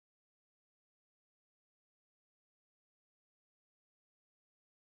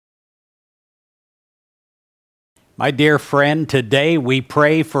My dear friend, today we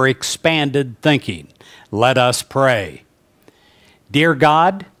pray for expanded thinking. Let us pray. Dear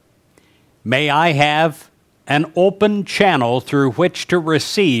God, may I have an open channel through which to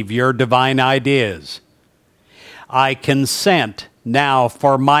receive your divine ideas. I consent now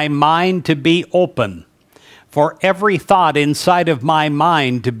for my mind to be open, for every thought inside of my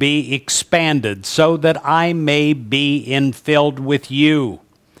mind to be expanded so that I may be infilled with you.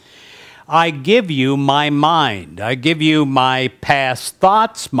 I give you my mind. I give you my past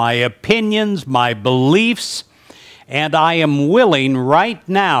thoughts, my opinions, my beliefs, and I am willing right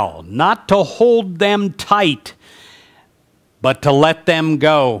now not to hold them tight, but to let them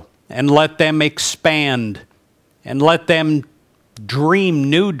go and let them expand and let them dream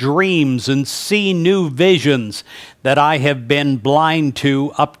new dreams and see new visions that I have been blind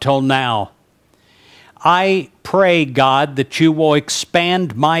to up till now. I pray, God, that you will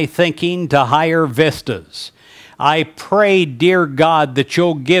expand my thinking to higher vistas. I pray, dear God, that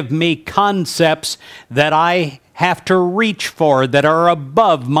you'll give me concepts that I have to reach for that are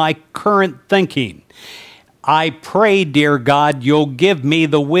above my current thinking. I pray, dear God, you'll give me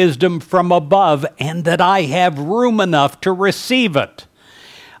the wisdom from above and that I have room enough to receive it.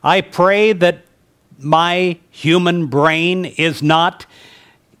 I pray that my human brain is not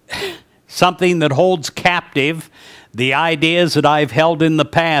something that holds captive the ideas that I've held in the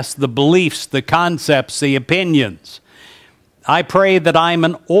past, the beliefs, the concepts, the opinions. I pray that I'm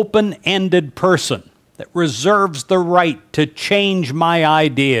an open-ended person that reserves the right to change my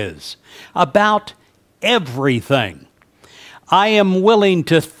ideas about everything. I am willing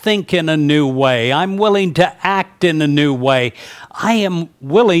to think in a new way. I'm willing to act in a new way. I am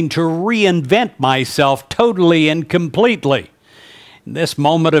willing to reinvent myself totally and completely. In this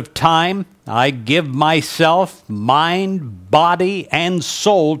moment of time, I give myself, mind, body, and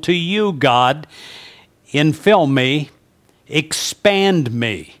soul to you, God. Infill me, expand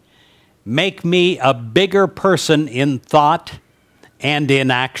me, make me a bigger person in thought and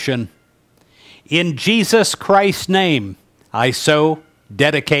in action. In Jesus Christ's name, I so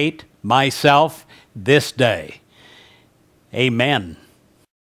dedicate myself this day. Amen.